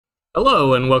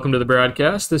Hello and welcome to the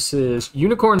broadcast. This is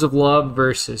Unicorns of Love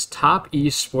versus Top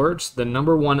Esports, the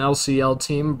number one LCL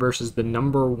team versus the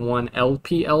number one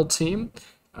LPL team.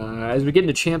 As we get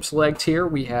into champ select here,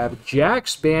 we have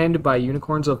Jax banned by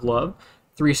Unicorns of Love.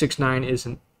 369 is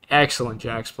an excellent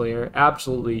Jax player,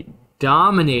 absolutely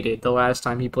dominated the last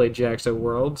time he played Jax at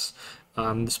Worlds.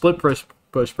 The split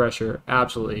push pressure,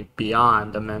 absolutely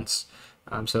beyond immense.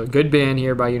 So a good ban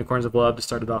here by Unicorns of Love to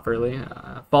start it off early,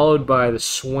 followed by the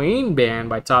Swain ban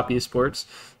by Top Esports.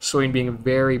 Swain being a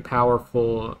very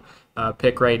powerful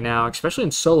pick right now, especially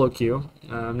in solo queue.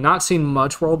 Not seen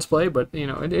much Worlds play, but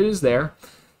it is there.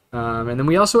 And then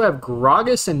we also have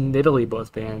Gragas and Nidalee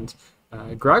both banned.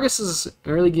 Gragas is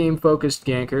early game focused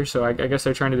ganker, so I guess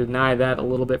they're trying to deny that a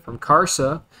little bit from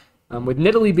Karsa, with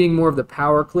Nidalee being more of the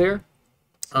power clear.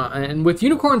 And with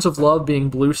Unicorns of Love being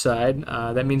blue side,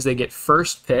 that means they get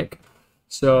first pick.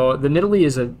 So the Nidalee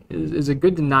is a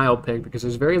good denial pick because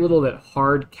there's very little that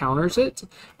hard counters it.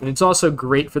 And it's also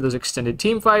great for those extended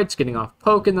team fights, getting off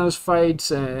poke in those fights.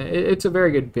 It's a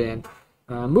very good ban.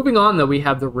 Moving on, though, we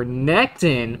have the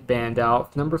Renekton banned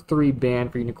out, number 3 ban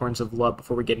for Unicorns of Love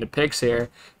before we get into picks here.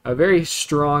 A very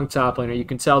strong top laner. You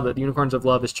can tell that Unicorns of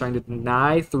Love is trying to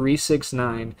deny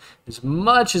 369 as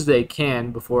much as they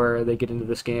can before they get into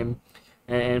this game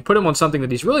and put him on something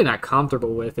that he's really not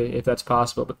comfortable with, if that's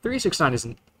possible. But 369 is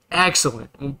an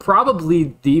excellent,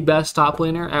 probably the best top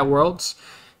laner at Worlds.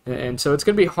 And so it's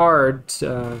going to be hard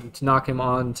to knock him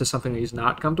on to something that he's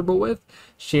not comfortable with.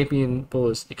 Champion pool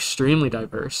is extremely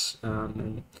diverse.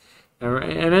 And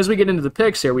as we get into the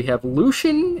picks here, we have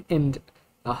Lucian and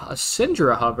a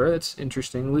Syndra hover. That's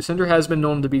interesting. Syndra has been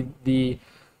known to be the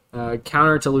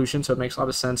counter to Lucian, so it makes a lot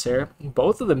of sense here.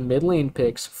 Both of the mid lane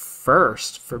picks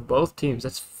first for both teams.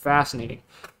 That's fascinating.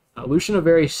 Lucian, a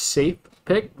very safe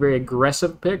pick, very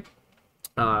aggressive pick.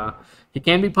 He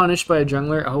can be punished by a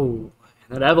jungler. Oh,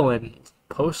 that Evelyn,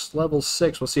 post level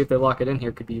 6, we'll see if they lock it in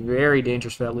here, could be very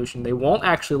dangerous for that Lucian. They won't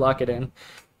actually lock it in.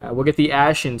 We'll get the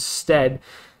Ashe instead.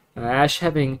 Ashe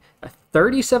having a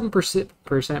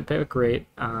 37% pick rate,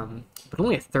 but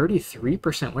only a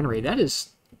 33% win rate. That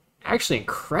is actually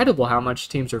incredible how much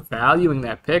teams are valuing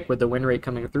that pick with the win rate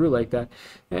coming through like that.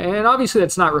 And obviously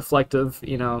that's not reflective,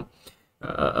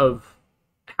 of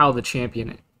how the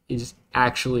champion is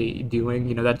actually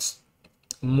doing. That's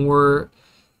more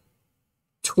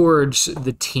towards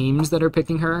the teams that are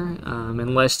picking her,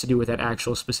 and less to do with that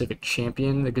actual specific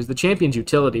champion, because the champion's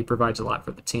utility provides a lot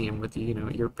for the team with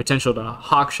your potential to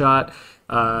hawkshot,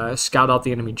 scout out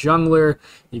the enemy jungler.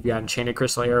 You've got Enchanted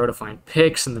Crystal Arrow to find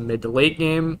picks in the mid to late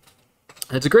game.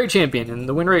 It's a great champion, and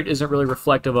the win rate isn't really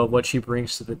reflective of what she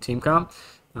brings to the team comp,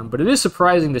 but it is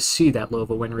surprising to see that low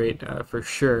of a win rate for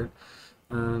sure.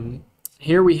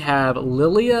 Here we have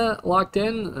Lilia locked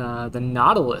in, the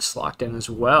Nautilus locked in as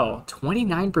well.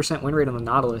 29% win rate on the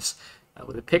Nautilus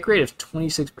with a pick rate of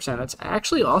 26%. That's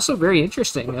actually also very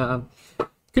interesting.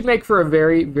 Could make for a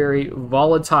very, very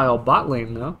volatile bot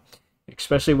lane, though,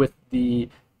 especially with the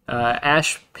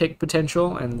Ashe pick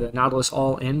potential and the Nautilus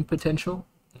all-in potential.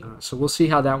 So we'll see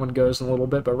how that one goes in a little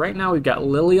bit. But right now we've got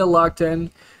Lilia locked in.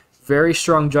 Very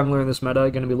strong jungler in this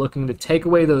meta, going to be looking to take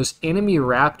away those enemy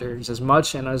raptors as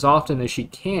much and as often as she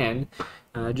can,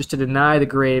 just to deny the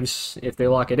Graves if they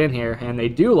lock it in here, and they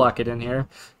do lock it in here,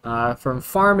 from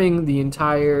farming the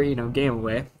entire game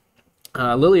away.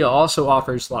 Lilia also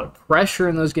offers a lot of pressure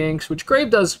in those ganks, which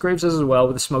Graves does as well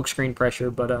with the smoke screen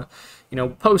pressure, but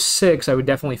post 6 I would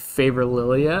definitely favor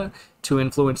Lilia to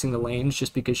influencing the lanes,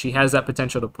 just because she has that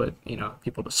potential to put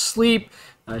people to sleep.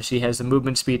 She has the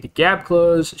movement speed to gap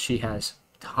close. She has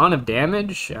a ton of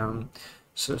damage.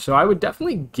 So I would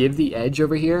definitely give the edge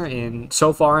over here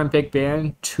so far in pick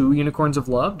ban to Unicorns of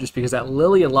Love, just because that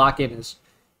Lilia lock-in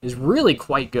is really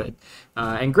quite good.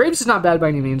 And Graves is not bad by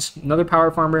any means. Another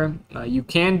power farmer. You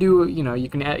can do,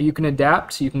 you can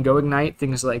adapt. You can go ignite,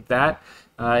 things like that.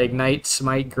 Ignite,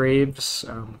 smite Graves,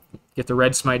 get the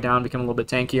red smite down, become a little bit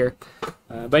tankier.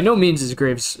 By no means is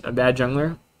Graves a bad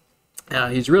jungler.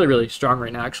 He's really, really strong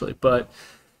right now, actually. But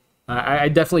I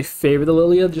definitely favor the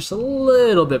Lilia just a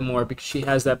little bit more, because she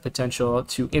has that potential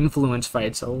to influence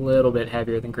fights a little bit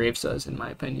heavier than Graves does, in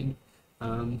my opinion.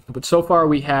 But so far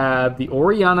we have the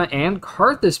Orianna and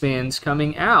Karthus bans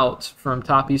coming out from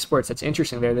Top Esports. That's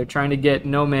interesting there. They're trying to get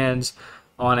Noman's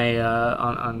on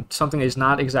on something that is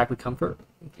not exactly comfort,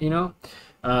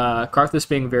 Karthus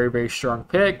being a very, very strong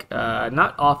pick.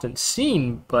 Not often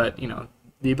seen, but,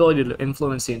 the ability to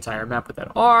influence the entire map with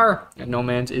that R, and No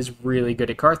Man's is really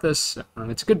good at Karthus.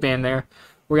 It's a good ban there.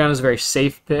 Orianna's a very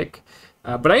safe pick.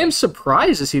 But I am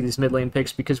surprised to see these mid lane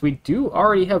picks, because we do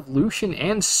already have Lucian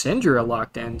and Syndra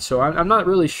locked in, so I'm not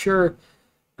really sure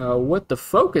what the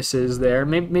focus is there.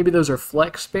 Maybe those are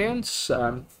flex bans.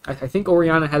 I think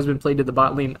Orianna has been played to the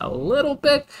bot lane a little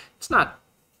bit. It's not,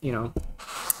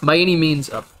 by any means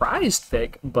a prized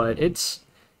pick, but it's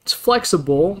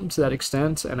flexible to that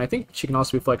extent, and I think she can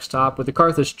also be flex top with the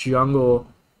Karthus jungle.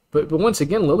 But once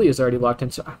again, Lily is already locked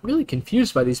in, so I'm really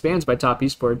confused by these bans by Top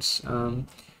Esports.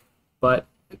 But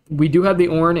we do have the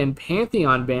Ornn and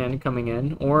Pantheon ban coming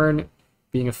in. Ornn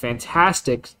being a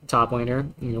fantastic top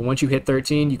laner. Once you hit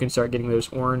 13, you can start getting those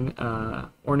Ornn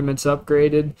ornaments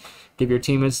upgraded. Give your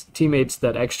teammates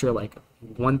that extra like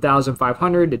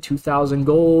 1,500 to 2,000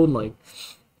 gold. Like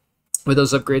with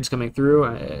those upgrades coming through,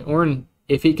 Ornn,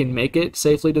 if he can make it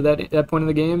safely to that point in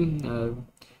the game,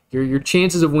 your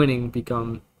chances of winning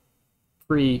become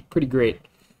pretty great.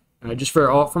 Just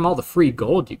from all the free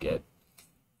gold you get.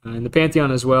 And the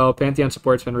Pantheon as well. Pantheon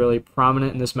support's been really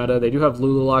prominent in this meta. They do have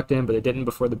Lulu locked in, but they didn't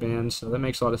before the ban, so that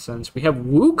makes a lot of sense. We have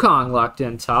Wukong locked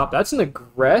in top. That's an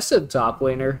aggressive top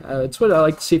laner. It's what I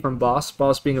like to see from Boss.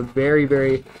 Boss being a very,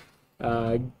 very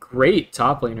great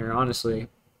top laner, honestly.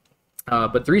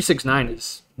 But 369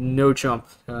 is no chump.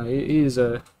 He's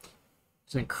an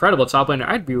incredible top laner.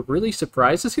 I'd be really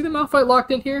surprised to see the Malphite locked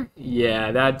in here.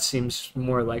 Yeah, that seems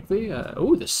more likely.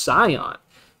 Oh, the Scion.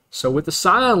 So with the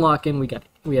Scion lock-in,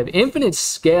 we have infinite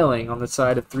scaling on the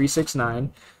side of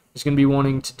 369. He's going to be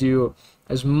wanting to do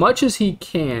as much as he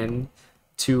can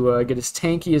to get as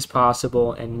tanky as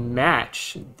possible and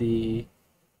match the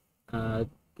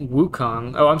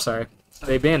Wukong. Oh, I'm sorry.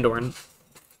 They banned Ornn.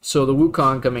 So the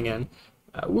Wukong coming in.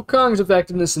 Wukong's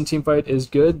effectiveness in teamfight is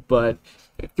good, but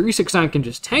if 369 can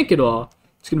just tank it all,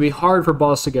 it's going to be hard for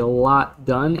Boss to get a lot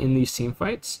done in these team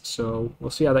fights, so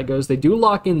we'll see how that goes. They do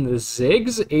lock in the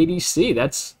Ziggs ADC.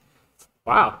 That's,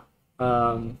 wow.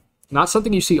 Not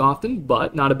something you see often,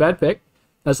 but not a bad pick.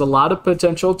 Has a lot of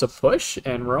potential to push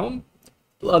and roam.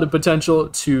 A lot of potential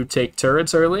to take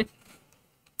turrets early.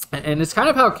 And it's kind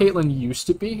of how Caitlyn used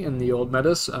to be in the old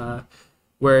metas,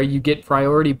 where you get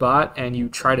priority bot and you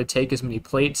try to take as many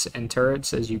plates and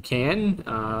turrets as you can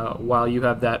while you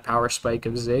have that power spike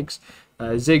of Ziggs.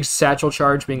 Ziggs Satchel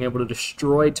Charge being able to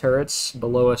destroy turrets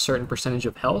below a certain percentage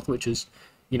of health, which is,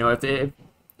 if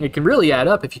it can really add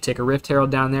up if you take a Rift Herald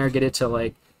down there, get it to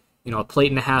like, a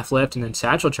plate and a half left, and then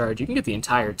Satchel Charge, you can get the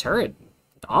entire turret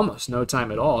in almost no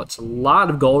time at all. It's a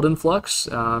lot of gold influx,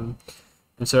 and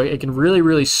so it can really,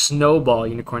 really snowball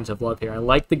Unicorns of Love here. I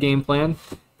like the game plan.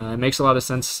 It makes a lot of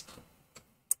sense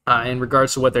in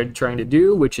regards to what they're trying to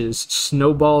do, which is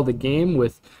snowball the game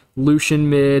with Lucian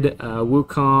mid,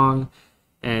 Wukong,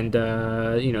 and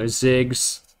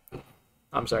Ziggs.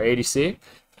 I'm sorry, ADC.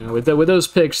 With those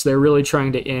picks, they're really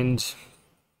trying to end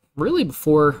really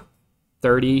before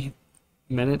 30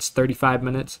 minutes, 35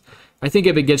 minutes. I think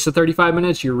if it gets to 35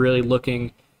 minutes, you're really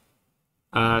looking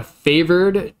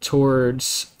favored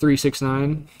towards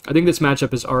 369. I think this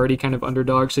matchup is already kind of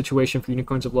underdog situation for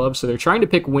Unicorns of Love, so they're trying to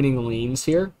pick winning lanes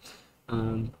here.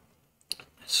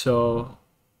 So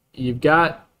you've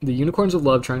got the Unicorns of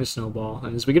Love trying to snowball,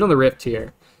 and as we get on the Rift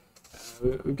here,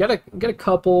 we've got a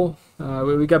couple.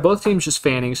 We got both teams just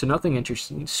fanning, so nothing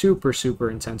interesting, super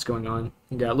intense going on.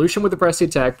 We got Lucian with the press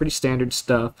attack, pretty standard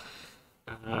stuff.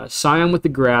 Scion with the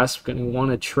grasp, going to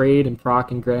want to trade and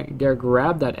proc and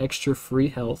grab that extra free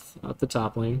health up the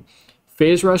top lane.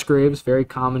 Phase Rush Graves, very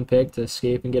common pick to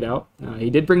escape and get out. He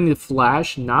did bring the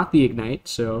flash, not the ignite,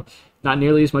 so not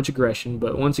nearly as much aggression,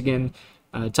 but once again,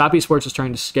 Top Esports is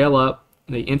trying to scale up.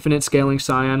 The infinite scaling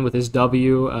Scion with his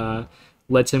W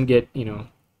lets him get,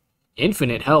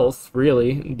 infinite health,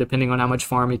 really, depending on how much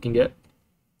farm he can get.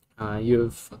 You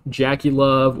have Jackie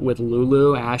Love with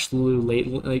Lulu. Ashe Lulu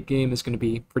late game is going to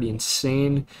be pretty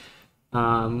insane,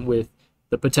 with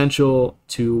the potential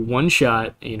to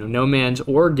one-shot, No Man's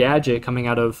or Gadget coming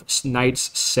out of Knight's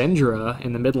Syndra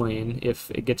in the mid lane if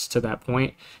it gets to that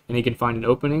point and he can find an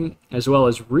opening, as well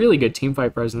as really good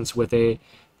teamfight presence with a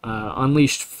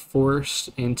Unleashed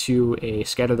Force into a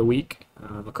Scatter the Weak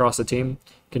across the team.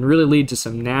 Can really lead to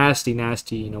some nasty,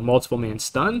 multiple man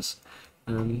stuns.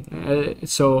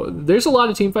 So there's a lot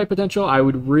of teamfight potential.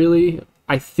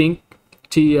 I think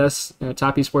TES,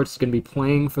 Top Esports, is going to be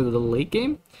playing for the late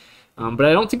game. But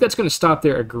I don't think that's going to stop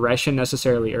their aggression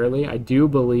necessarily early. I do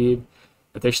believe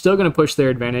that they're still going to push their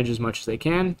advantage as much as they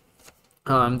can.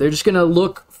 They're just going to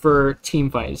look for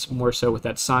team fights more so with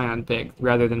that Scion pick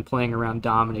rather than playing around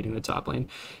dominating the top lane.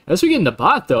 As we get into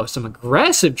bot, though, some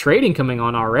aggressive trading coming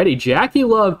on already. Jackie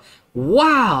Love,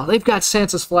 wow, they've got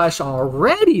Sansa's Flash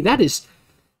already. That is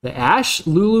the Ashe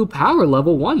Lulu power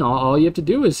level 1. All you have to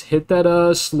do is hit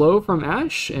that slow from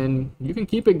Ashe, and you can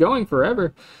keep it going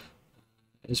forever.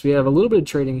 As we have a little bit of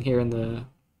trading here in the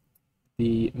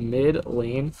the mid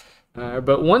lane.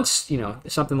 But once,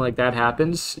 something like that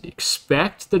happens,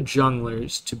 expect the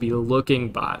junglers to be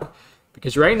looking bot.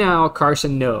 Because right now,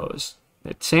 Carson knows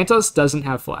that Santos doesn't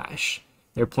have flash.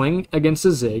 They're playing against the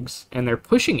Ziggs, and they're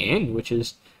pushing in, which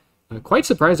is quite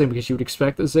surprising because you would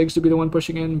expect the Ziggs to be the one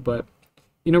pushing in. But,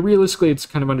 realistically, it's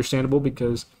kind of understandable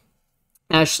because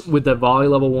Ashe, with the volley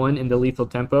level 1 and the lethal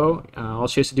tempo, all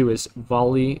she has to do is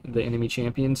volley the enemy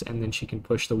champions, and then she can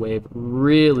push the wave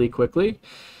really quickly,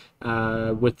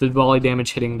 with the volley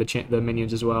damage hitting the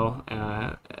minions as well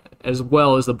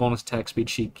as the bonus attack speed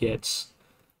she gets.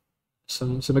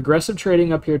 Some aggressive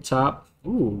trading up here top.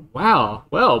 Ooh, wow.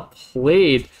 Well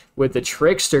played with the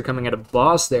Trickster coming out of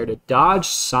boss there to dodge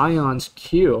Sion's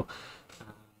Q.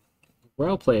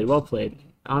 Well played, well played.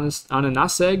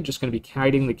 Ananaseg just going to be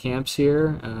kiting the camps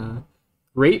here.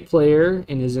 Great player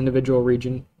in his individual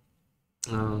region.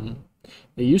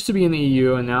 They used to be in the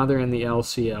EU, and now they're in the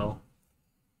LCL,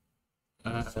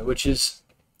 which is,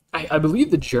 I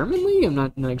believe, the German league. I'm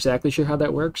not exactly sure how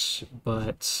that works,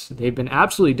 but they've been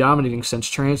absolutely dominating since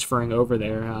transferring over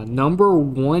there. Number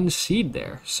 1 seed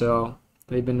there, so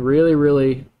they've been really,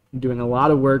 really doing a lot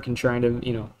of work and trying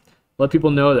to, let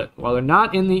people know that while they're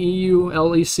not in the EU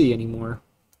LEC anymore,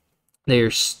 they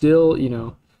are still,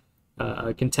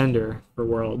 a contender for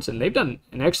Worlds, and they've done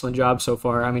an excellent job so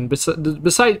far. I mean,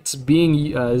 besides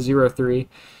being 0-3,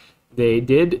 they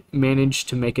did manage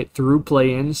to make it through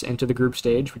play-ins and to the group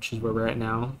stage, which is where we're at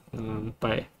now,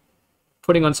 by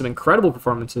putting on some incredible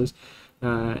performances,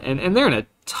 and they're in a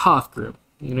tough group.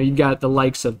 You've got the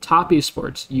likes of Top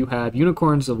Esports, you have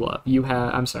Unicorns of Love,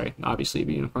 obviously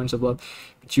Unicorns of Love,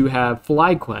 but you have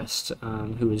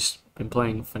FlyQuest, who has been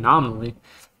playing phenomenally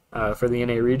for the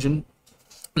NA region.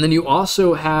 And then you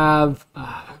also have,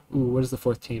 what is the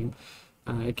 4th team?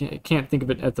 I can't think of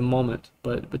it at the moment,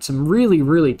 but some really,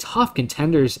 really tough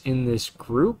contenders in this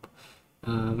group.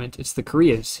 It's the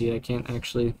Koreans. See, I can't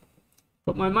actually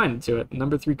put my mind into it.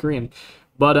 Number 3 Korean.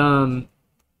 But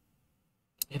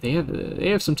they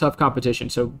have some tough competition.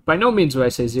 So by no means would I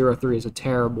say 0-3 is a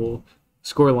terrible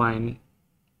scoreline,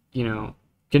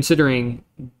 considering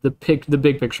the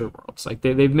big picture of Worlds. Like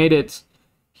they've made it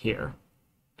here,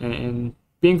 and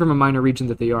being from a minor region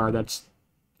that they are, that's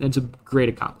a great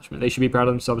accomplishment. They should be proud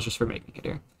of themselves just for making it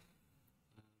here.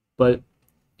 But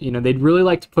they'd really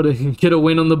like to get a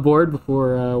win on the board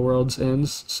before Worlds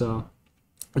ends. So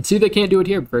let's see if they can't do it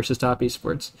here versus Top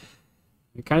Esports.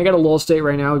 We kind of got a lull state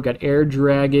right now. We've got Air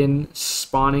Dragon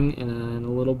spawning in a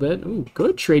little bit. Ooh,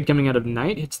 good trade coming out of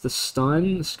Knight. Hits the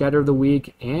stun, the Scatter of the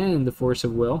Weak, and the Force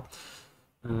of Will.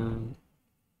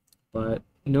 But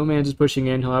No Man's is pushing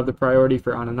in. He'll have the priority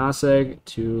for Ananaseg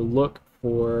to look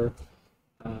for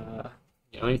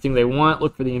anything they want.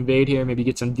 Look for the invade here. Maybe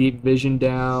get some deep vision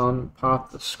down.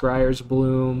 Pop the Scryer's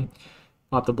Bloom.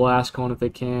 Pop the Blast Cone if they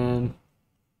can.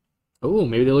 Oh,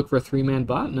 maybe they look for a 3-man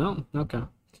bot? No? Okay.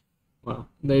 Well,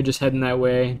 they're just heading that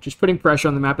way, just putting pressure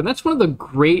on the map. And that's one of the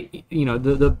great,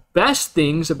 the best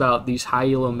things about these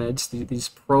high elo mids, these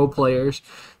pro players.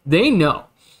 They know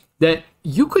that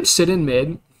you could sit in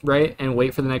mid, right, and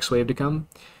wait for the next wave to come.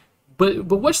 But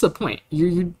what's the point?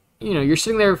 You're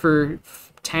sitting there for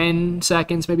 10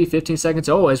 seconds, maybe 15 seconds.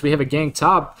 Oh, as we have a gank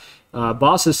top,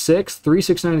 boss is 6,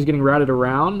 369 is getting routed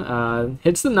around,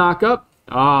 hits the knockup.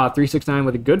 369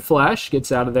 with a good flash,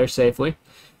 gets out of there safely.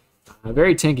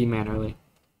 Very tanky man early.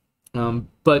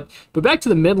 But back to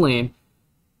the mid lane.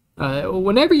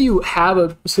 Whenever you have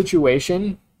a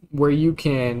situation where you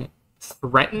can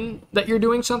threaten that you're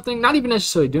doing something, not even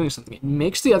necessarily doing something, it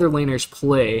makes the other laners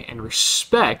play and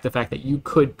respect the fact that you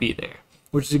could be there,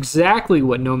 which is exactly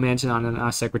what No Man's and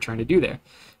Ananaseg were trying to do there.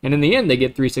 And in the end, they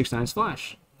get 369's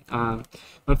flash.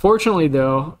 Unfortunately,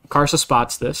 though, Karsa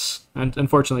spots this, and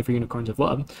unfortunately for Unicorns of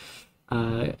Love,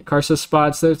 Karsa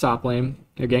spots their top lane,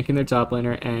 they're ganking their top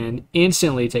laner, and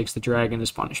instantly takes the dragon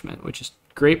as punishment, which is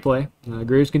great play.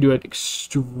 Graves can do it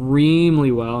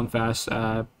extremely well and fast,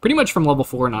 pretty much from level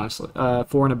 4 and honestly, 4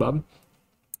 and above.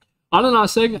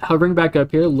 Ananaseg hovering back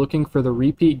up here, looking for the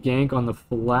repeat gank on the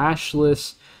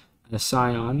flashless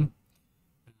Sion.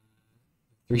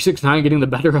 369 getting the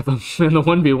better of him in the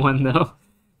 1v1 though,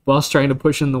 whilst trying to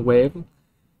push in the wave.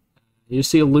 You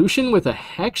see a Lucian with a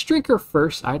Hex Drinker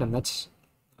first item. That's,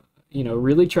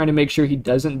 really trying to make sure he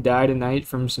doesn't die tonight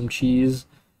from some cheese.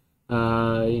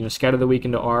 Scatter the Weak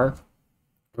into R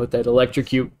with that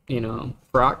electrocute,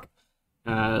 proc.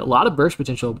 A lot of burst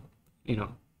potential,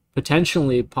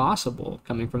 potentially possible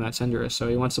coming from that Synderus. So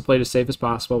he wants to play it as safe as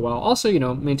possible while also,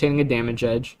 maintaining a damage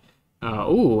edge.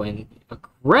 And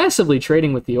aggressively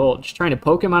trading with the ult. Just trying to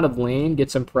poke him out of lane,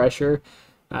 get some pressure.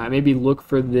 Maybe look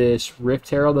for this Rift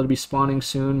Herald that'll be spawning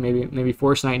soon. Maybe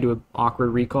force Knight into an awkward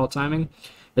recall timing.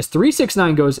 As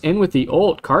 369 goes in with the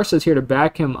ult, Karsa's here to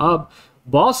back him up.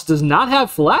 Boss does not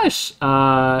have flash,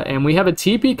 and we have a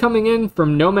TP coming in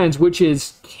from No Man's, which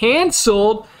is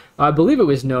canceled. I believe it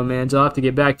was No Man's. I'll have to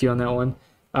get back to you on that one.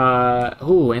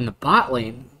 In the bot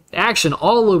lane. Action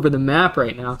all over the map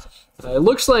right now. It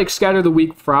looks like Scatter the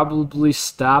Weak probably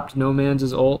stopped No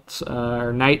Man's ult,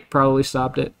 or Knight probably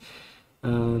stopped it.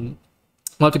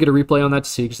 We'll have to get a replay on that to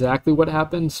see exactly what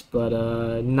happens, but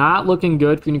not looking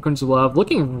good for Unicorns of Love.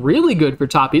 Looking really good for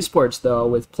Top Esports, though,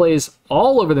 with plays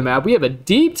all over the map. We have a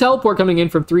deep teleport coming in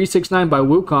from 369 by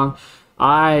Wukong.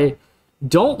 I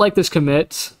don't like this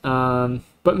commit,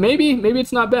 but maybe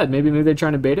it's not bad. Maybe they're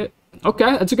trying to bait it.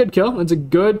 Okay, that's a good kill. That's a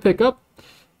good pickup.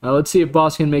 Let's see if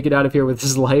Boss can make it out of here with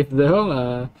his life,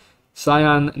 though.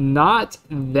 Sion not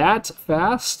that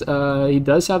fast. He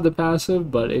does have the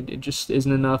passive, but it just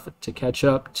isn't enough to catch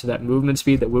up to that movement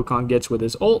speed that Wukong gets with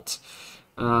his ult.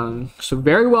 So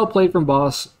very well played from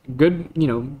Boss. Good,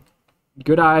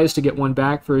 good eyes to get one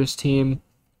back for his team.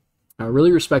 I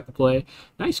really respect the play.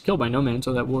 Nice kill by No Man,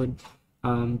 so that ward.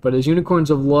 But as Unicorns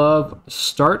of Love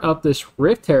start up this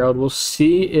Rift Herald, we'll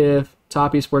see if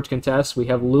Top Esports can test. We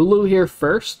have Lulu here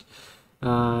first.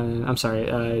 I'm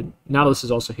sorry, Nautilus is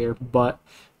also here, but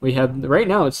we have, right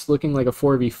now it's looking like a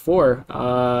 4v4.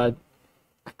 I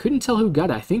couldn't tell who got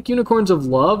it. I think Unicorns of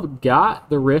Love got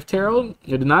the Rift Herald.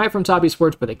 They deny it from Top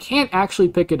Esports, but they can't actually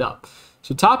pick it up.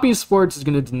 So Top Esports is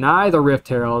going to deny the Rift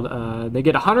Herald. They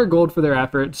get 100 gold for their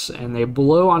efforts, and they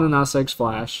blow on an Nasek's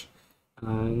flash.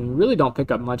 Really don't pick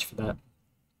up much for that.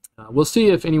 We'll see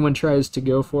if anyone tries to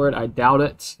go for it. I doubt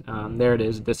it. There it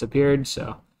is. It disappeared,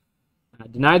 so...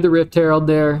 denied the Rift Herald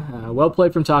there. Well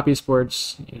played from Top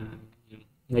Esports.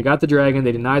 They got the Dragon.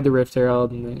 They denied the Rift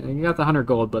Herald. And they got the 100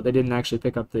 gold, but they didn't actually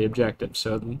pick up the objective.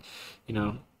 So,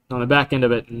 on the back end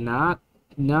of it, not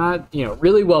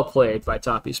really well played by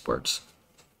Top Esports.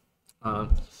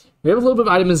 We have a little bit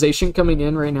of itemization coming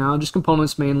in right now. Just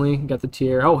components mainly. Got the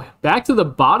tier. Oh, back to the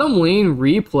bottom lane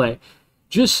replay.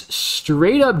 Just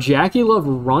straight up Jackie Love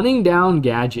running down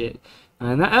Gadget.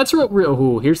 And that's what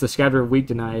here's the Scatter of Weak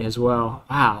deny as well.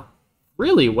 Wow.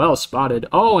 Really well spotted.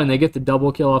 Oh, and they get the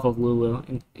double kill off of Lulu.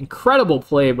 Incredible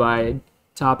play by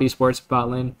Top Esports bot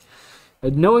lane.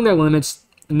 Knowing their limits,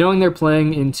 knowing they're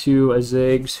playing into a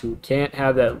Ziggs who can't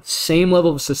have that same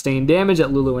level of sustained damage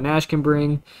that Lulu and Ashe can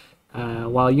bring,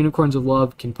 while Unicorns of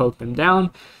Love can poke them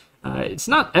down. It's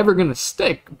not ever going to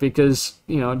stick because,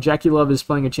 Jackie Love is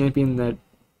playing a champion that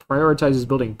prioritizes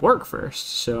building Bork first.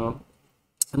 So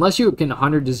unless you can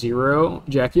 100-0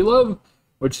 Jackie Love,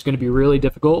 which is going to be really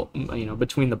difficult,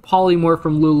 between the polymorph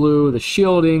from Lulu, the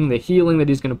shielding, the healing that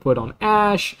he's going to put on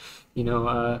Ashe,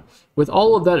 with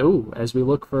all of that, as we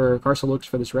look for, Karsa looks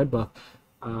for this red buff,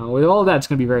 with all of that, it's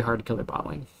going to be very hard to kill their bot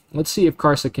lane. Let's see if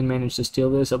Karsa can manage to steal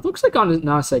this. It looks like on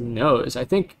Naseg knows. I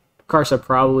think Karsa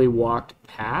probably walked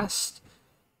past.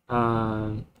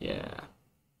 Yeah.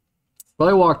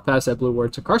 Probably walked past that blue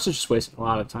ward. So Karsa's just wasting a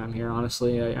lot of time here,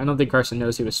 honestly. I don't think Karsa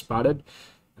knows he was spotted.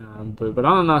 But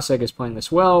Naseg is playing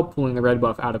this well, pulling the red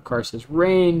buff out of Karsa's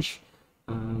range.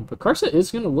 But Karsa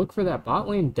is going to look for that bot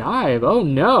lane dive. Oh,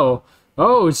 no.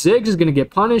 Oh, Ziggs is going to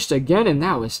get punished again, and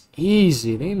that was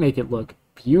easy. They make it look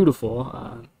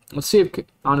beautiful. Let's see if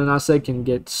Ananase can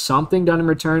get something done in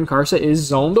return. Karsa is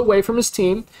zoned away from his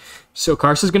team, so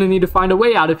Karsa's going to need to find a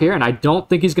way out of here, and I don't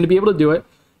think he's going to be able to do it.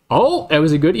 Oh, that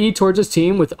was a good E towards his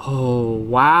team with, oh,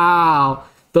 wow.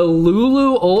 The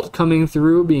Lulu ult coming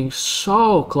through, being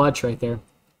so clutch right there.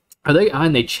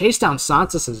 And they chase down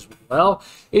Santos as well.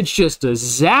 It's just a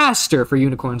disaster for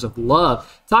Unicorns of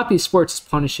Love. Top Esports is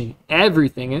punishing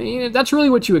everything, and that's really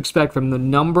what you expect from the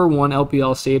 #1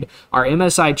 LPL seed, our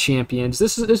MSI champions.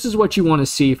 This is what you want to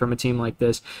see from a team like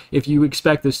this if you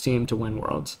expect this team to win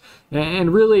Worlds.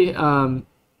 And really, no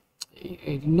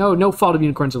fault of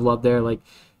Unicorns of Love there. Like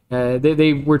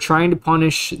they were trying to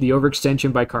punish the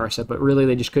overextension by Karsa, but really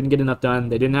they just couldn't get enough done.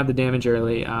 They didn't have the damage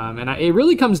early, and it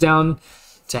really comes down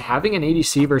to having an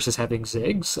ADC versus having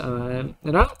Ziggs. And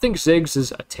I don't think Ziggs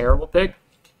is a terrible pick,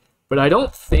 but I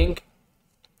don't think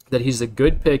that he's a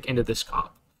good pick into this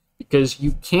comp. Because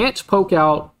you can't poke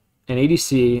out an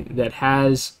ADC that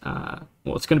has,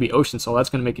 well, it's going to be Ocean Soul, that's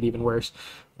going to make it even worse.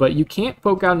 But you can't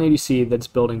poke out an ADC that's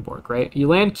building Bork, right? You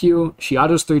land Q, she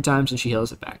autos 3 times, and she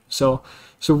heals it back. So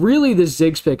really, this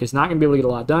Ziggs pick is not going to be able to get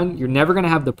a lot done. You're never going to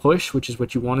have the push, which is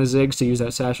what you want as Ziggs, to use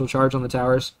that satchel charge on the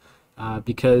towers,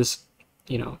 because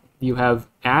you have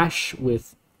Ashe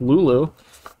with Lulu,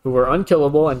 who are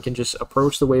unkillable and can just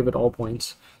approach the wave at all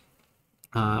points.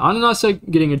 Ananasa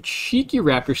getting a cheeky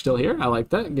raptor still here. I like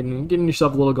that. Getting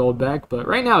yourself a little gold back. But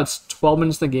right now it's 12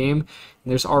 minutes in the game,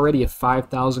 and there's already a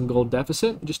 5,000 gold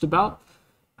deficit, just about.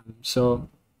 So,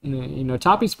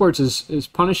 Top Esports is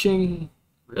punishing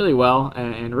really well,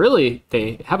 and really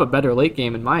they have a better late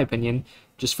game, in my opinion,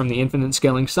 just from the infinite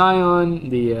scaling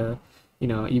Scion,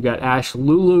 you've got Ashe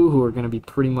Lulu, who are going to be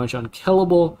pretty much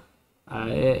unkillable.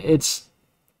 I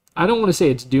don't want to say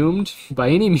it's doomed by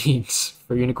any means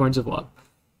for Unicorns of Love.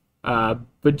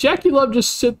 But Jackie Love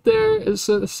just sat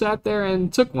there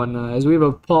and took one, as we have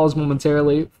a pause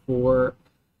momentarily for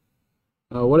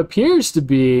what appears to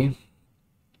be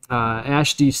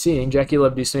Ashe DCing, Jackie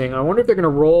Love DCing. I wonder if they're going to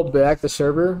roll back the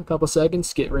server a couple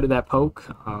seconds, get rid of that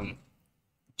poke.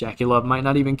 Jackie Love might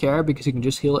not even care because he can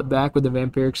just heal it back with the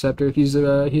Vampiric Scepter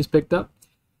he's picked up.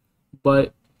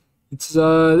 But this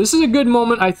is a good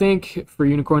moment, I think, for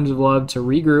Unicorns of Love to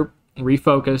regroup,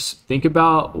 refocus, think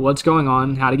about what's going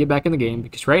on, how to get back in the game,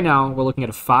 because right now we're looking at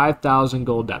a 5,000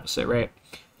 gold deficit, right?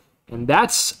 And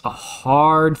that's a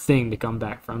hard thing to come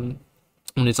back from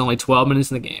when it's only 12 minutes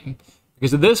in the game.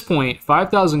 Because at this point,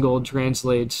 5,000 gold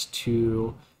translates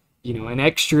to, an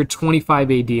extra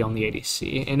 25 AD on the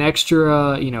ADC, an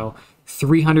extra,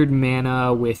 300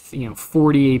 mana with,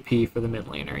 40 AP for the mid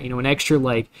laner, an extra,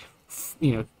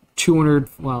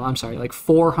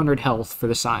 400 health for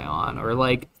the Scion,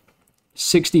 or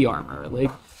 60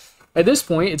 armor. At this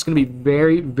point, it's going to be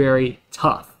very, very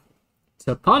tough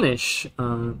to punish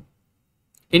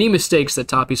any mistakes that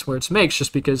Top Esports makes,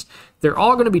 just because they're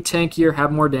all going to be tankier,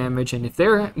 have more damage, and if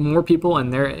there are more people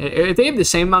and if they have the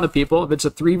same amount of people, if it's a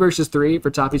 3 versus 3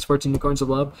 for Top Esports and Unicorns of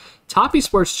Love, Top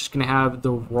Esports is just going to have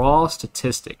the raw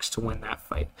statistics to win that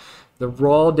fight. The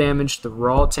raw damage, the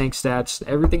raw tank stats,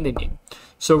 everything they need.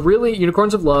 So really,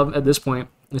 Unicorns of Love at this point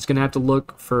is going to have to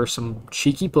look for some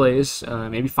cheeky plays,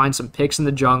 maybe find some picks in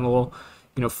the jungle,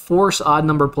 force odd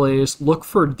number plays, look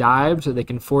for dives so they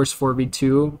can force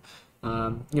 4v2.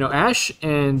 Ashe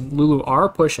and Lulu are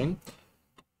pushing,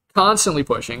 constantly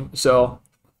pushing. So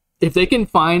if they can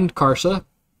find Karsa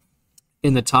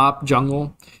in the top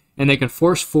jungle and they can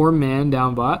force 4-man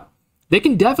down bot, they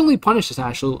can definitely punish this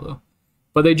Ashe Lulu.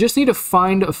 But they just need to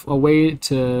find a way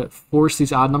to force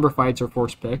these odd number fights or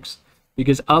force picks,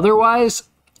 because otherwise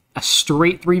a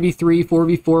straight 3v3,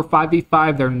 4v4,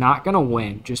 5v5, they're not going to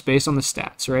win just based on the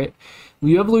stats, right?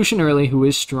 You have Lucian early, who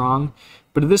is strong,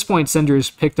 but at this point, Syndra's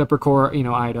picked up her core,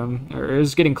 item, or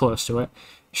is getting close to it.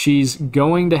 She's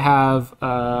going to have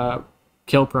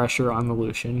kill pressure on the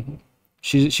Lucian.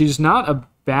 She's not a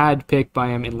bad pick by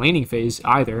him in laning phase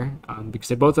either, because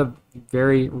they both have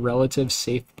very relative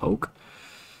safe poke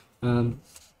and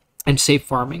safe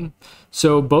farming.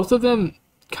 So both of them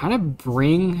kind of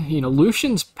bring,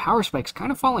 Lucian's power spike's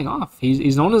kind of falling off.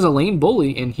 He's known as a lane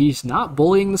bully, and he's not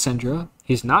bullying the Syndra.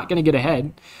 He's not going to get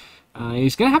ahead.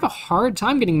 He's going to have a hard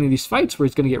time getting into these fights where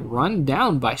he's going to get run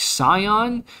down by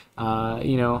Scion. He's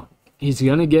not going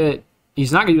to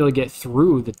be able to get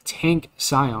through the tank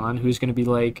Scion, who's going to be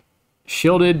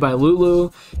shielded by Lulu.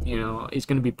 He's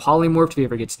going to be polymorphed if he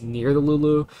ever gets near the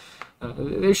Lulu.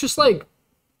 There's just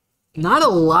not a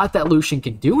lot that Lucian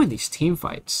can do in these team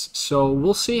fights. So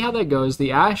we'll see how that goes.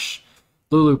 The Ashe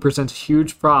Lulu presents a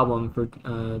huge problem for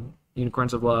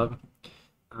Unicorns of Love.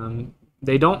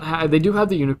 They do have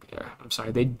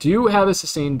a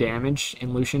sustained damage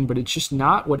in Lucian, but it's just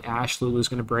not what Ashe Lulu is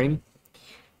going to bring.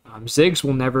 Ziggs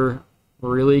will never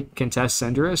really contest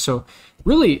Syndra, so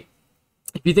really,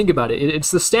 if you think about it,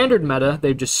 it's the standard meta.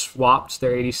 They've just swapped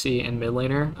their ADC and mid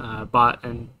laner, bot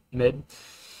and mid,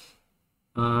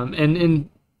 and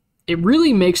it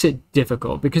really makes it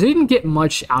difficult because they didn't get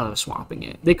much out of swapping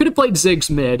it. They could have played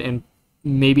Ziggs mid and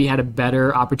maybe had a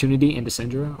better opportunity into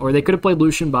Syndra, or they could have played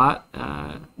Lucian bot.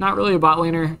 Not really a bot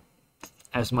laner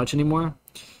as much anymore,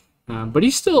 but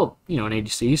he's still, an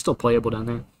ADC. He's still playable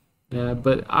down there.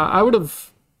 But I would have,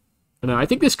 I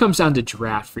think this comes down to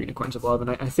draft for Unicorns of Love,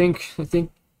 and I think for the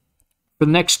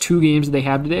next 2 games that they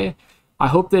have today, I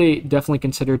hope they definitely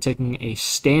consider taking a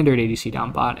standard ADC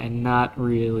down bot and not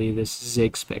really this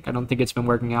Ziggs pick. I don't think it's been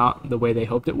working out the way they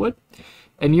hoped it would,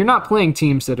 and you're not playing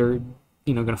teams that are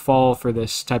going to fall for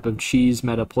this type of cheese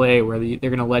meta play where they're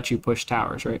going to let you push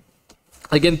towers, right?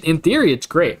 In theory, it's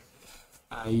great.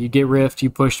 You get Rift, you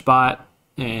push bot,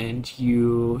 and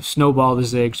you snowball the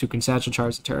Ziggs who can satchel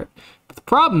charge the turret. But the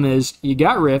problem is, you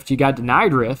got Rift, you got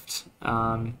denied Rift,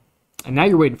 and now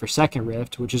you're waiting for second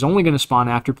Rift, which is only going to spawn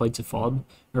after plates have fallen.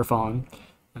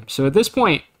 So at this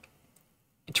point,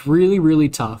 it's really, really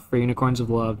tough for Unicorns of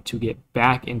Love to get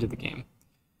back into the game.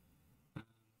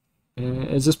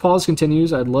 As this pause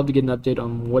continues, I'd love to get an update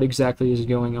on what exactly is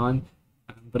going on.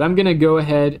 But I'm going to go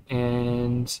ahead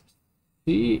and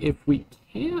see if we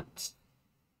can't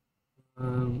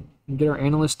get our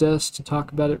analyst desk to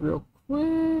talk about it real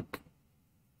quick.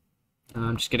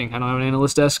 I'm just kidding. I don't have an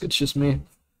analyst desk. It's just me.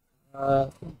 I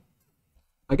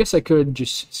guess I could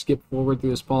just skip forward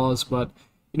through this pause, but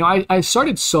I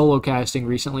started solo casting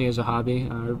recently as a hobby.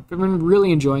 I've been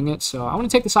really enjoying it, so I want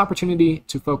to take this opportunity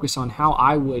to focus on how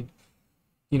I would,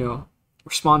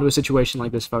 respond to a situation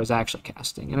like this if I was actually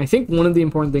casting. And I think one of the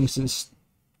important things is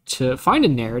to find a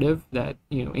narrative that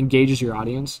engages your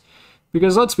audience.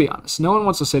 Because let's be honest, no one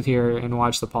wants to sit here and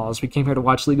watch the pause. We came here to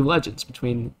watch League of Legends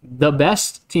between the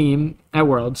best team at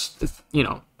Worlds,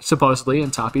 supposedly in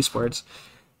top esports,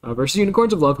 versus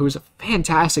Unicorns of Love, who is a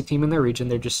fantastic team in their region.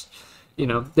 They're just,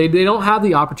 they don't have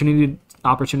the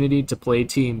opportunity to play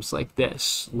teams like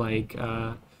this, like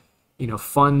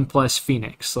Fun plus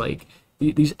Phoenix, like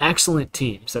these excellent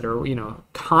teams that are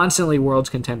constantly Worlds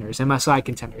contenders, MSI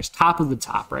contenders, top of the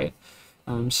top, right?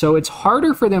 So it's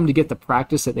harder for them to get the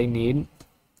practice that they need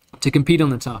to compete on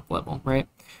the top level, right?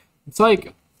 It's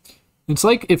like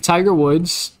if Tiger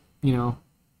Woods,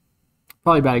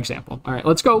 probably a bad example. All right,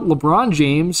 let's go. LeBron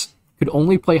James could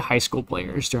only play high school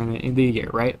players during the year,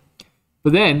 right?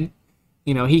 But then,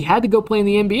 he had to go play in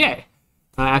the NBA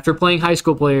after playing high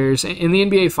school players in the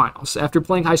NBA Finals, after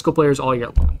playing high school players all year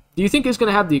long. Do you think he's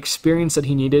going to have the experience that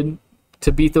he needed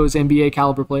to beat those NBA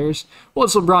caliber players? Well,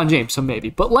 it's LeBron James, so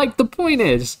maybe. But the point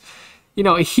is,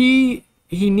 he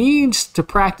needs to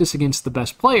practice against the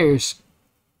best players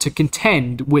to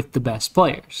contend with the best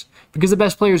players, because the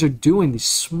best players are doing these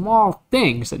small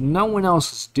things that no one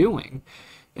else is doing,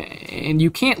 and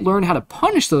you can't learn how to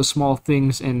punish those small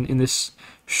things in this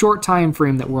short time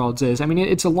frame that Worlds is. I mean,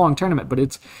 it's a long tournament, but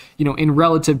it's in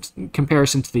relative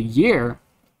comparison to the year,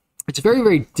 it's very,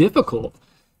 very difficult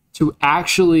to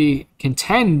actually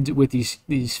contend with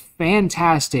these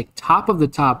fantastic top of the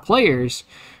top players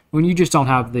when you just don't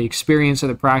have the experience or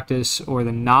the practice or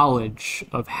the knowledge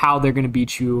of how they're going to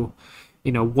beat you,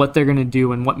 what they're going to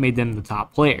do and what made them the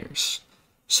top players.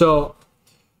 So,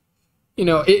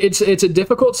 it's a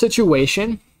difficult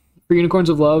situation for Unicorns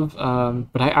of Love,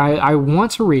 but I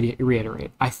want to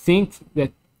reiterate. I think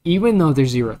that even though they're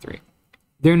 0-3,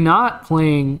 they're not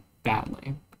playing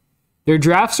badly. Their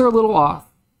drafts are a little off.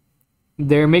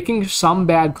 They're making some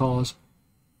bad calls,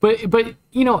 but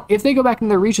if they go back in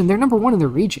their region, they're number one in their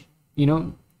region.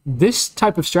 This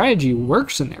type of strategy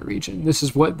works in their region. This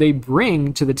is what they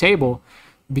bring to the table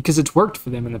because it's worked for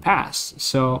them in the past.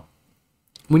 So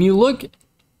when you look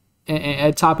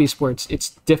at top esports,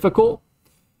 it's difficult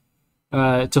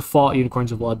to fault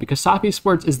Unicorns of Love because top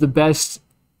esports is the best,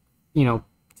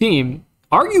 team,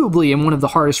 arguably in one of the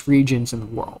hardest regions in the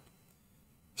world.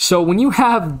 So when you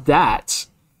have that,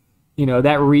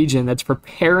 that region that's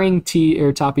preparing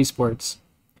top esports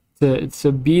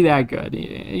to be that good,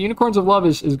 Unicorns of Love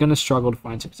is going to struggle to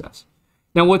find success.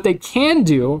 Now, what they can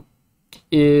do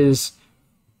is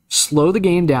slow the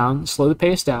game down, slow the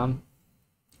pace down,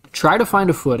 try to find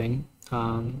a footing,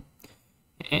 and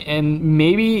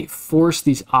maybe force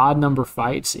these odd number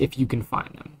fights if you can find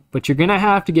them. But you're going to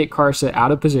have to get Karsa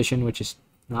out of position, which is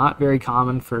not very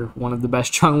common for one of the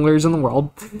best junglers in the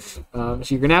world. So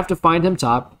you're going to have to find him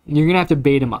top. You're going to have to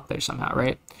bait him up there somehow,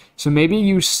 right? So maybe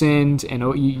you send and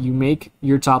you make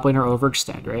your top laner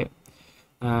overextend, right?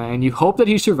 And you hope that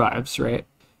he survives, right?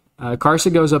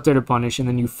 Karsa goes up there to punish, and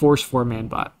then you force 4-man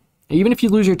bot. Even if you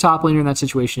lose your top laner in that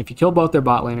situation, if you kill both their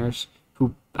bot laners,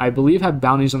 who I believe have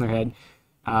bounties on their head,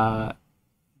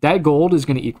 that gold is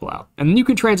going to equal out. And then you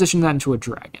can transition that into a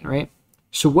dragon, right?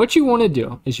 So what you want to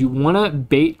do is you want to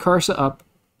bait Karsa up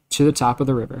to the top of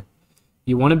the river.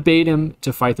 You want to bait him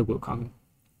to fight the Wukong.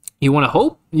 You want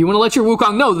to let your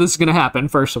Wukong know this is going to happen,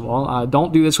 first of all.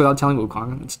 Don't do this without telling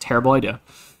Wukong. It's a terrible idea.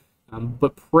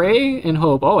 But pray and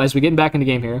hope. Oh, as we get back into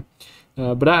the game here.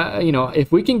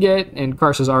 If we can get, and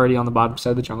Karsa's already on the bottom side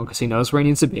of the jungle because he knows where he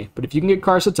needs to be. But if you can get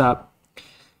Karsa top,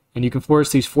 and you can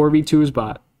force these 4v2s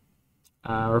bot,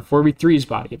 or 4v3s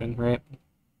bot even, right?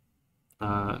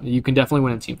 You can definitely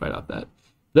win a team fight off that.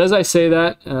 But as I say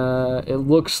that, it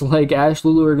looks like Ash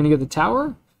Lulu are going to get the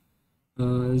tower.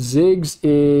 Ziggs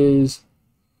is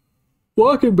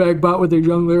walking back bot with their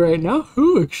jungler right now.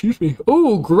 Ooh, excuse me.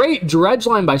 Ooh, great dredge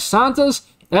line by Santos.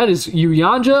 That is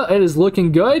Uyanja. It is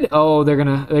looking good. Oh, they're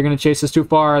gonna chase us too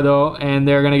far though, and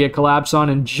they're gonna get collapsed on,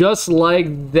 and just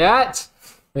like that,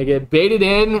 they get baited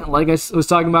in. Like I was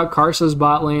talking about, Karsa's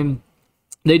bot lane.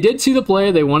 They did see the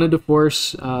play. They wanted to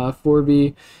force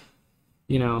 4v.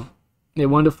 They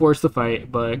wanted to force the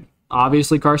fight, but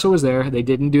obviously Karsa was there. They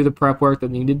didn't do the prep work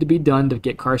that needed to be done to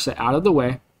get Karsa out of the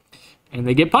way, and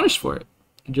they get punished for it.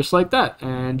 just like that.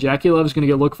 And Jackie Love's going to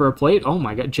get look for a plate. Oh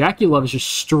my god, Jackie Love is just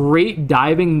straight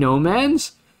diving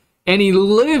no-mans, and he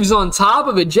lives on top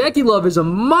of it. Jackie Love is a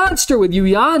monster with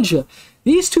Uyanja.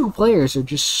 These two players are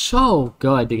just so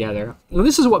good together. And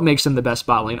this is what makes them the best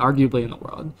bot lane, arguably, in the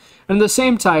world. And at the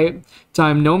same time,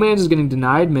 no-mans is getting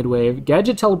denied mid-wave.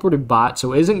 Gadget teleported bot,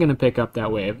 so isn't going to pick up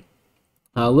that wave.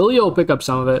 Lilia will pick up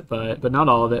some of it, but not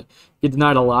all of it. Get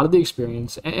denied a lot of the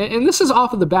experience. And this is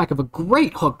off of the back of a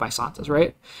great hook by Santos,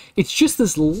 right? It's just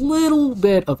this little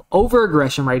bit of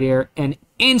over-aggression right here and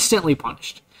instantly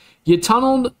punished. You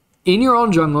tunneled in your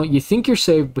own jungle, you think you're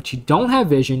safe, but you don't have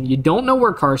vision, you don't know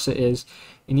where Karsa is,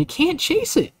 and you can't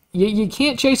chase it. You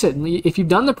can't chase it. And if you've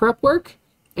done the prep work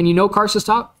and you know Karsa's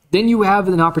top, then you have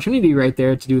an opportunity right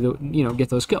there to do the, get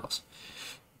those kills.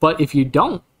 But if you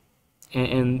don't,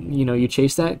 and you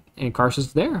chase that and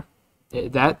Karsa's there,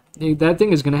 that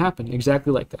thing is going to happen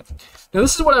exactly like that. Now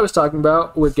this is what I was talking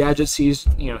about with Gadget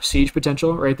siege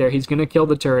potential right there. He's going to kill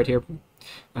the turret here.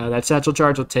 That satchel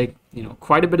charge will take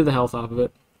quite a bit of the health off of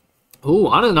it. Ooh,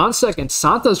 on a non-second,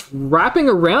 Santos wrapping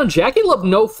around. Jackie Love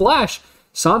no flash.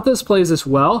 Santos plays this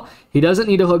well. He doesn't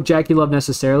need to hook Jackie Love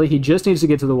necessarily. He just needs to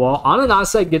get to the wall. On a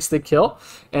non-sec gets the kill,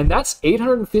 and that's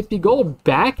 850 gold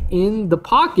back in the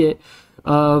pocket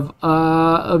of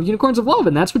Unicorns of Love,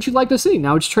 and that's what you'd like to see.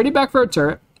 Now it's traded back for a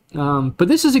turret, but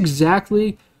this is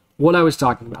exactly what I was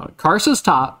talking about. Karsa's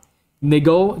top, and they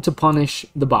go to punish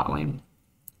the bot lane.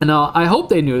 And I hope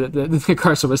they knew that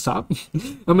Karsa was top.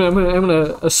 I'm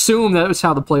gonna assume that was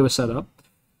how the play was set up.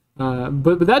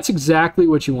 But that's exactly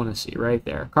what you want to see right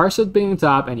there. Karsa being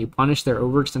top, and you punish their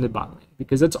overextended bot lane,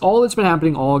 because that's all that's been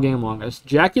happening all game long.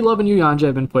 Jackie Love and Uyanja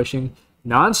have been pushing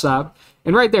non-stop,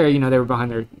 and right there, they were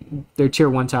behind their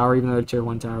tier 1 tower, even though their tier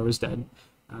 1 tower was dead.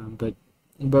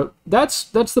 But that's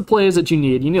the plays that you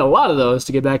need. You need a lot of those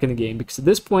to get back in the game, because at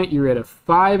this point you're at a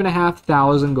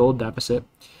 5,500 gold deficit,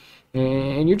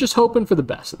 and you're just hoping for the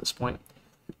best at this point.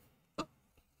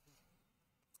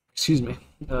 Excuse me.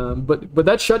 But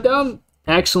that shutdown,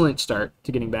 excellent start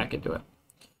to getting back into it.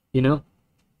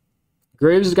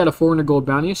 Graves has got a 400 gold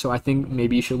bounty, so I think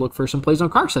maybe you should look for some plays on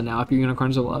Karsa now if you're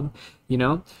Unicorns of Love.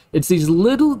 It's these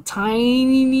little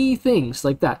tiny things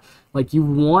like that. Like, you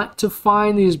want to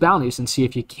find these bounties and see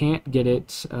if you can't get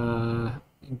it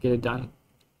done.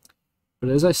 But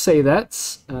as I say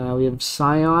that, we have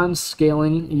Scion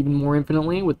scaling even more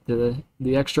infinitely with the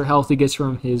extra health he gets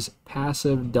from his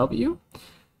passive W.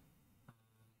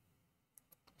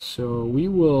 So we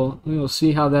will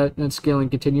see how that scaling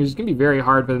continues. It's going to be very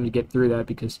hard for them to get through that,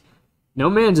 because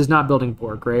no-mans is not building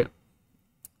Bork, right?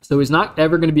 So he's not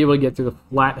ever going to be able to get through the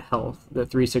flat health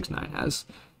that 369 has.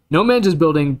 No-mans is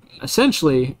building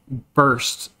essentially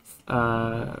burst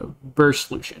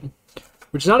solution,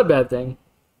 which is not a bad thing.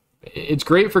 It's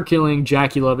great for killing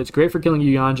Jackie Love. It's great for killing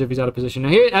Uyanja if he's out of position. Now,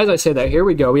 here, as I say that, here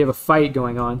we go. We have a fight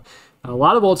going on. A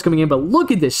lot of ults coming in, but look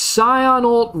at this Scion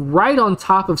ult right on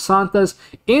top of Santos.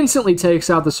 Instantly takes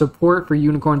out the support for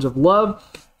Unicorns of Love.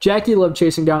 Jackie Love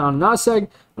chasing down on Naseg.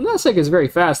 Naseg is very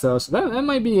fast, though, so that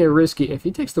might be a risky... If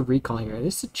he takes the recall here,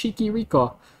 this is a cheeky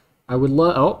recall. I would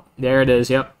love... Oh, there it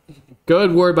is, yep.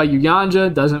 Good word by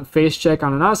Uyanja. Doesn't face check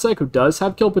on Naseg, who does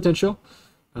have kill potential.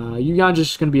 Uyanja's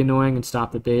just going to be annoying and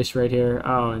stop the base right here.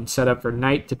 Oh, and set up for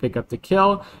Knight to pick up the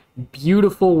kill.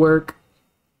 Beautiful work.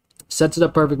 Sets it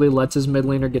up perfectly, lets his mid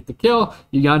laner get the kill.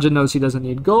 Uyanja knows he doesn't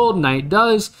need gold. Knight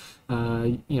does.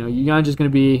 Uyanja's going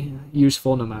to be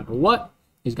useful no matter what.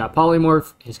 He's got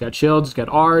polymorph, he's got shields, he's got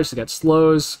R's, he's got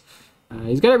slows.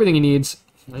 He's got everything he needs.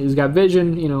 He's got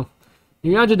vision.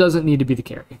 Uyanja doesn't need to be the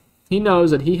carry. He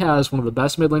knows that he has one of the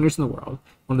best mid laners in the world,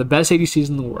 one of the best ADCs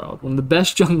in the world, one of the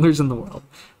best junglers in the world.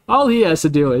 All he has to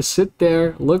do is sit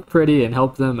there, look pretty, and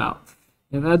help them out.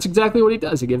 And that's exactly what he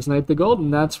does. He gives Knight the gold,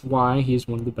 and that's why he's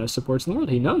one of the best supports in the world.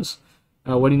 He knows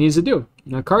what he needs to do.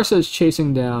 Now, Karsa is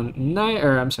chasing down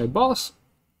Boss.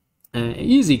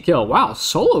 Easy kill. Wow,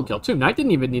 solo kill, too. Knight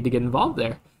didn't even need to get involved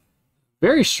there.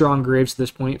 Very strong Graves at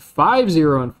this point.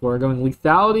 5-0 and 4. Going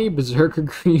Lethality, Berserker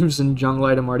Greaves, and Jungle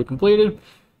item already completed.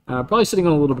 Probably sitting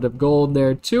on a little bit of gold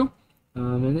there, too.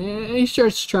 And he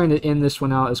starts trying to end this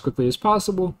one out as quickly as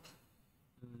possible.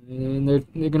 And they're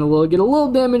going to get a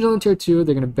little damage on the tier 2.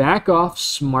 They're going to back off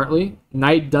smartly.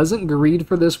 Knight doesn't greed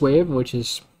for this wave, which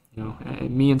is,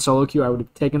 me and solo queue, I would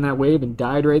have taken that wave and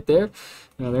died right there.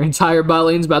 Their entire bot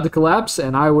lane's about to collapse,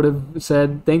 and I would have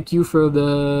said thank you for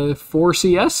the 4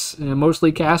 CS,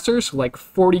 mostly casters, like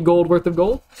 40 gold worth of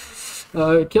gold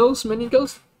kills, minion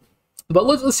kills. But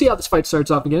let's see how this fight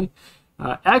starts off again.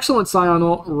 Excellent Scion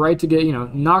ult, right to get,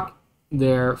 knock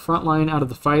their front line out of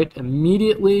the fight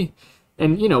immediately.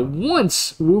 And,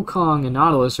 once Wukong and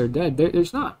Nautilus are dead,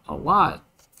 there's not a lot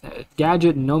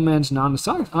Gadget and No Man's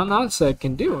Ananaseg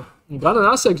can do.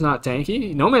 Ananaseg's not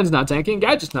tanky, No Man's not tanky, and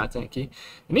Gadget's not tanky.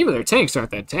 And even their tanks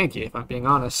aren't that tanky, if I'm being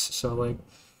honest. So, like,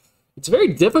 it's very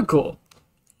difficult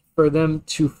for them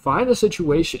to find a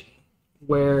situation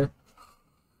where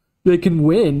they can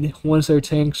win once their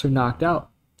tanks are knocked out.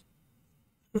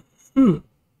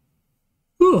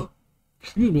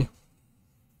 Excuse me.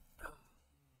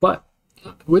 But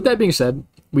with that being said,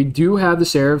 we do have the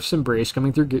Seraph's Embrace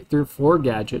coming through for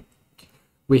Gadget.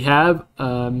 We have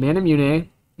Manamune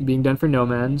being done for No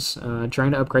Man's,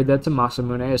 trying to upgrade that to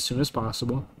Masamune as soon as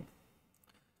possible.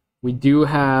 We do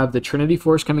have the Trinity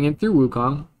Force coming in through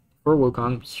Wukong for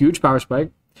Wukong, huge power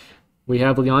spike. We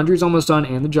have Leandri's almost done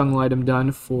and the jungle item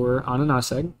done for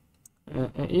Ananaseg.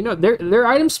 You know, their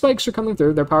item spikes are coming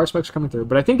through, their power spikes are coming through,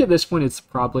 but I think at this point it's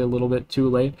probably a little bit too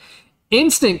late.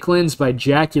 Instant cleanse by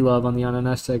Jackie Love on the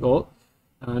Ananaseg ult.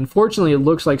 Unfortunately, it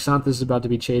looks like Santos is about to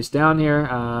be chased down here.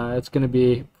 It's going to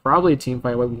be probably a team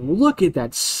fight. Look at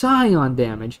that Scion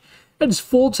damage. That is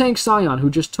full tank Scion who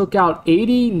just took out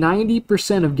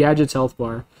 80-90% of Gadget's health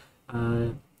bar.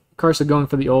 Karsa going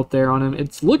for the ult there on him.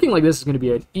 It's looking like this is going to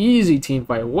be an easy team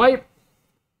fight wipe.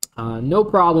 No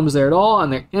problems there at all,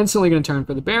 and they're instantly going to turn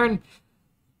for the Baron.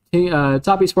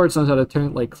 Top Esports knows how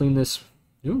to clean this,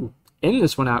 end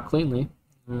this one out cleanly.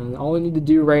 All we need to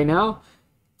do right now,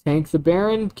 tank the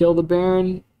Baron, kill the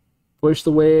Baron, push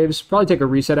the waves. Probably take a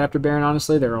reset after Baron,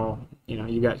 honestly. They're all,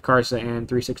 you got Karsa and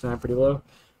 369 pretty low.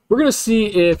 We're going to see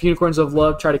if Unicorns of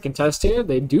Love try to contest here.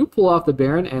 They do pull off the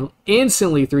Baron, and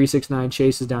instantly 369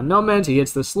 chases down No Man's. He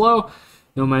hits the slow.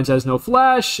 No Man's has no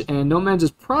flash, and No Man's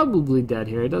is probably dead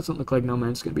here. It doesn't look like No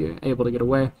Man's going to be able to get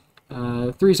away.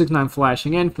 369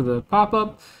 flashing in for the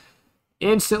pop-up.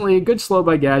 Instantly, good slow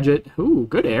by Gadget. Ooh,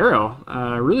 good arrow.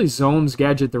 Really zones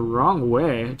Gadget the wrong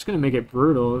way. It's going to make it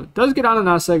brutal. It does get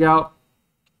Ananaseg out.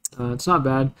 It's not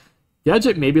bad.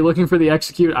 Gadget may be looking for the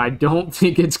execute. I don't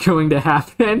think it's going to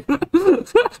happen.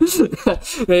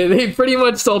 they pretty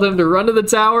much told him to run to the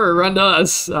tower or run to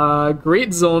us.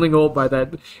 Great zoning ult by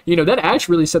that. That Ashe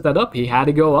really set that up. He had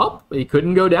to go up. He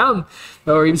couldn't go down.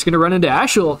 Or he was going to run into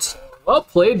Ashe ult. Well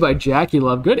played by Jackie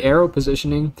Love. Good arrow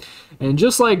positioning. And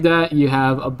just like that, you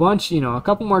have a bunch, a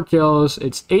couple more kills.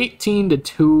 It's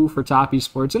 18-2 for Top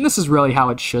Esports, and this is really how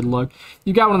it should look.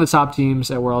 You got one of the top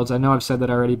teams at Worlds. I know I've said that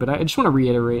already, but I just want to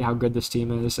reiterate how good this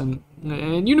team is. And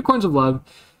Unicorns of Love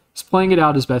is playing it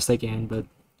out as best they can, but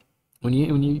when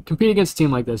you compete against a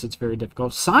team like this, it's very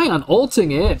difficult. Scion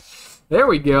ulting in. There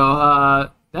we go.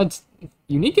 That's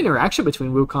unique interaction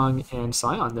between Wukong and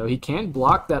Scion, though. He can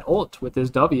block that ult with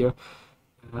his W.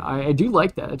 I do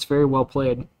like that. It's very well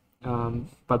played.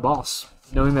 By Boss,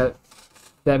 knowing that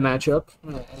matchup,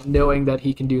 knowing that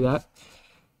he can do that.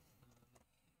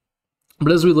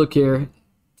 But as we look here,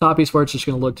 Top Esports just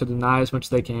going to look to deny as much as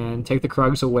they can, take the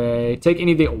Krugs away, take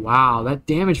anything. Wow, that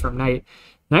damage from Knight.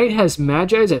 Knight has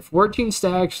Magi's at 14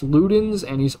 stacks, Ludens,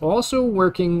 and he's also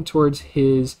working towards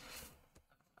the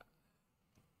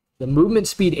movement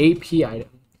speed AP item,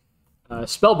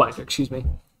 Spellbinder, excuse me.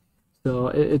 So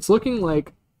it's looking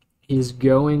like he's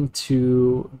going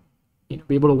to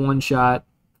be able to one-shot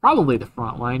probably the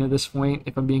front line at this point,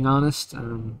 if I'm being honest.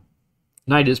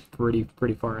 Knight is pretty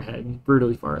far ahead,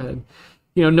 brutally far ahead.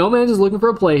 No Man's is looking for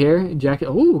a play here. Jackie,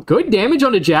 good damage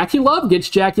onto Jackie Love, gets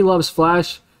Jackie Love's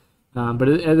flash. But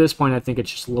at this point, I think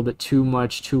it's just a little bit too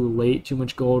much, too late, too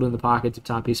much gold in the pockets of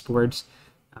Top Esports.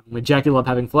 With Jackie Love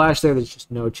having flash there's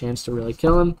just no chance to really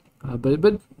kill him.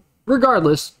 But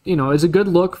regardless, it's a good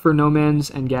look for No Man's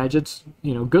and Gadgets.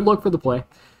 Good look for the play.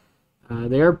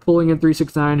 They are pulling in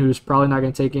 369, who's probably not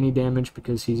going to take any damage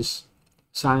because he's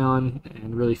Scion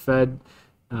and really fed.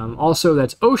 Also,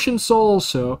 that's Ocean Soul,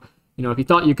 so, if you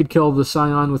thought you could kill the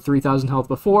Scion with 3,000 health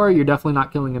before, you're definitely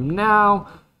not killing him now.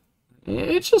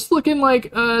 It's just looking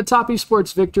like a Top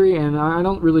Esports victory, and I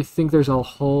don't really think there's a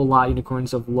whole lot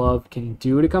Unicorns of Love can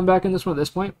do to come back in this one at this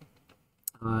point.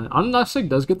 Ananaseg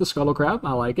does get the Scuttle Crab.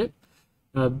 I like it.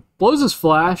 Blows his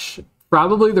flash.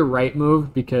 Probably the right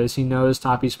move because he knows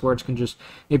Top Esports can just,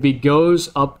 if he goes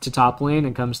up to top lane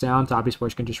and comes down, Top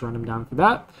Esports can just run him down for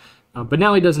that. But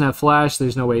now he doesn't have flash.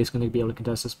 There's no way he's going to be able to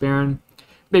contest this Baron.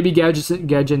 Maybe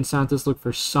Gadget and Santos look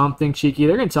for something cheeky.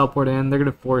 They're going to teleport in. They're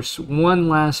going to force one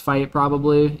last fight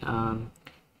probably.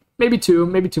 Maybe two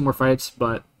more fights,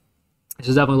 but this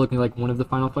is definitely looking like one of the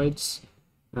final fights.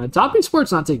 Top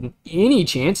Esports not taking any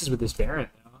chances with this Baron.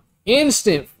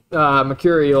 Instant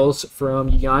Mercurials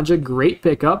from Yanja, great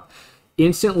pickup.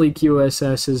 Instantly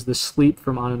QSS is the sleep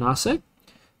from Ananaseg.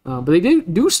 But they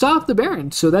do stop the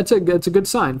Baron, so that's a good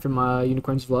sign from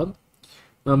Unicorns of Love.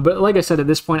 But like I said, at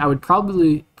this point, I would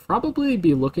probably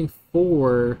be looking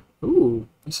for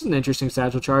This is an interesting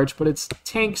satchel charge, but it's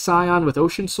Tank Scion with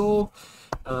Ocean Soul.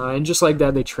 And just like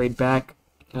that, they trade back.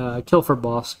 Kill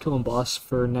and boss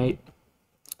for Knight.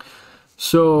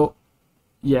 So,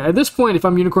 yeah, at this point, if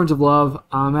I'm Unicorns of Love,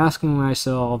 I'm asking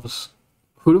myself,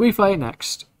 who do we fight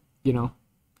next? You know,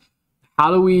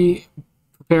 how do we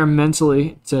prepare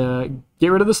mentally to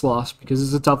get rid of this loss? Because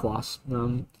it's a tough loss.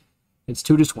 It's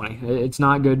 2-20. It's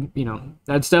not good. You know,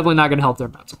 that's definitely not going to help their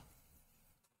mental.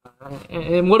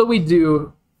 And what do we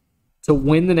do to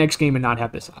win the next game and not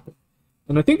have this happen?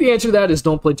 And I think the answer to that is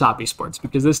don't play top esports,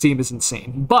 because this team is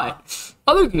insane. But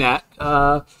other than that,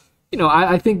 you know,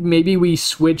 I think maybe we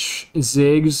switch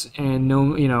Ziggs and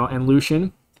and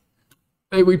Lucian.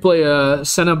 Maybe we play a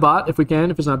Senna bot if we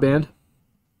can, if it's not banned.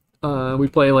 We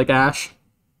play like Ashe.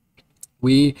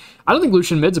 I don't think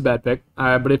Lucian mid's a bad pick,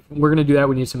 but if we're gonna do that,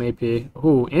 we need some AP.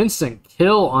 Ooh, instant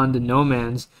kill onto No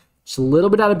Man's. Just a little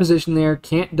bit out of position there.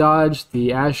 Can't dodge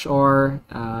the Ashe R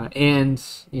and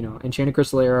Enchanted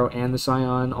Crystal Arrow and the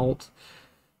Scion ult.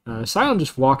 Scion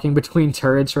just walking between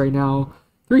turrets right now.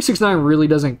 369 really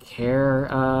doesn't care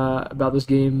about this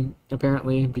game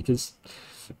apparently, because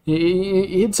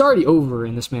it's already over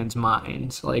in this man's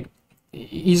mind. Like,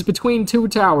 he's between two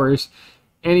towers,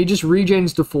 and he just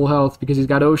regens to full health because he's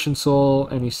got Ocean Soul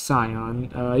and he's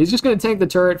Scion. He's just going to tank the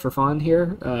turret for fun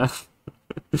here.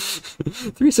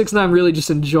 369 really just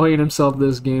enjoying himself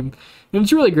this game, and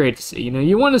it's really great to see. You know,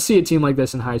 you want to see a team like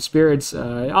this in high spirits.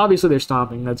 Obviously, they're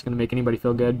stomping. That's going to make anybody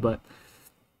feel good, but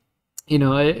you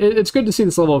know, it's good to see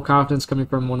this level of confidence coming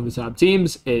from one of the top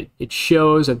teams. It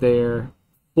shows that they're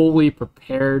fully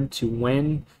prepared to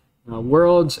win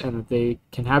Worlds, and that they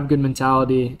can have good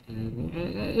mentality. And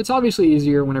it's obviously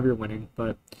easier whenever you're winning,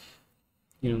 but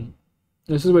you know,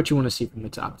 this is what you want to see from the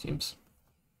top teams.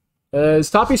 As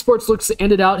Top Esports looks to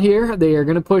end it out here, they are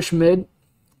going to push mid,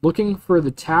 looking for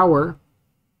the tower.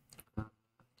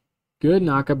 Good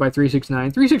knockup by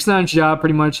 369. 369's job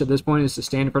pretty much at this point is to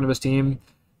stand in front of his team.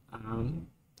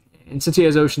 And since he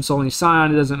has Ocean Soul and he's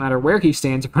Scion, it doesn't matter where he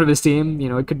stands in front of his team. You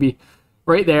know, it could be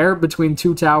right there between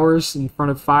two towers in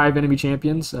front of 5 enemy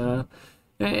champions.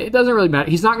 It doesn't really matter.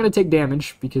 He's not going to take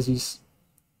damage because he's,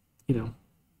 you know,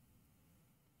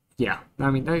 yeah. I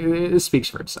mean, it speaks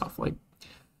for itself. Like,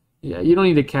 yeah, you don't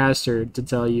need a caster to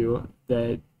tell you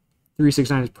that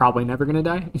 369 is probably never going to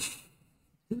die.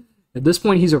 At this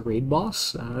point, he's a raid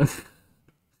boss.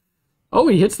 Oh,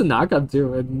 he hits the knockup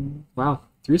too. And wow,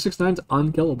 369's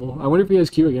unkillable. I wonder if he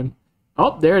has Q again.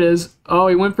 Oh, there it is. Oh,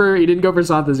 he didn't go for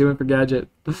Santas, he went for Gadget.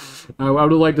 I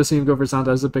would have liked to see him go for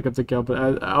Santas to pick up the kill,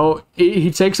 but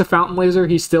he takes a Fountain Laser.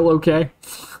 He's still okay.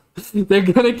 They're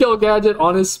going to kill Gadget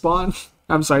on his spawn.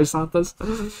 I'm sorry, Santas.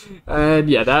 And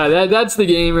yeah, that's the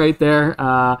game right there.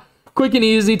 Quick and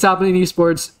easy, top lane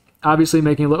esports. Obviously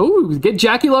making ooh, get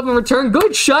Jackie Love in return.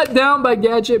 Good shutdown by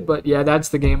Gadget, but yeah, that's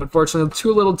the game. Unfortunately,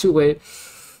 too little, too late.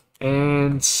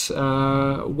 And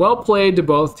well played to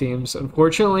both teams.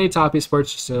 Unfortunately, Top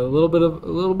Esports just a little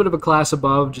bit of a class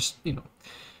above, just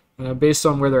based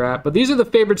on where they're at. But these are the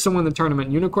favorites to win the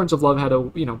tournament. Unicorns of Love had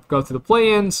to go through the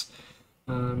play-ins,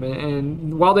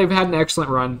 and while they've had an excellent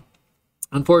run,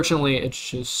 unfortunately, it's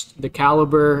just the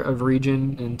caliber of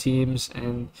region and teams.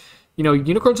 And,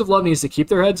 Unicorns of Love needs to keep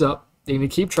their heads up. They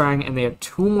need to keep trying, and they have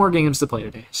 2 more games to play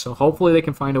today. So hopefully they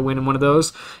can find a win in one of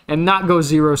those and not go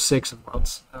 0-6 in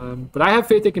Worlds. But I have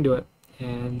faith they can do it,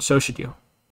 and so should you.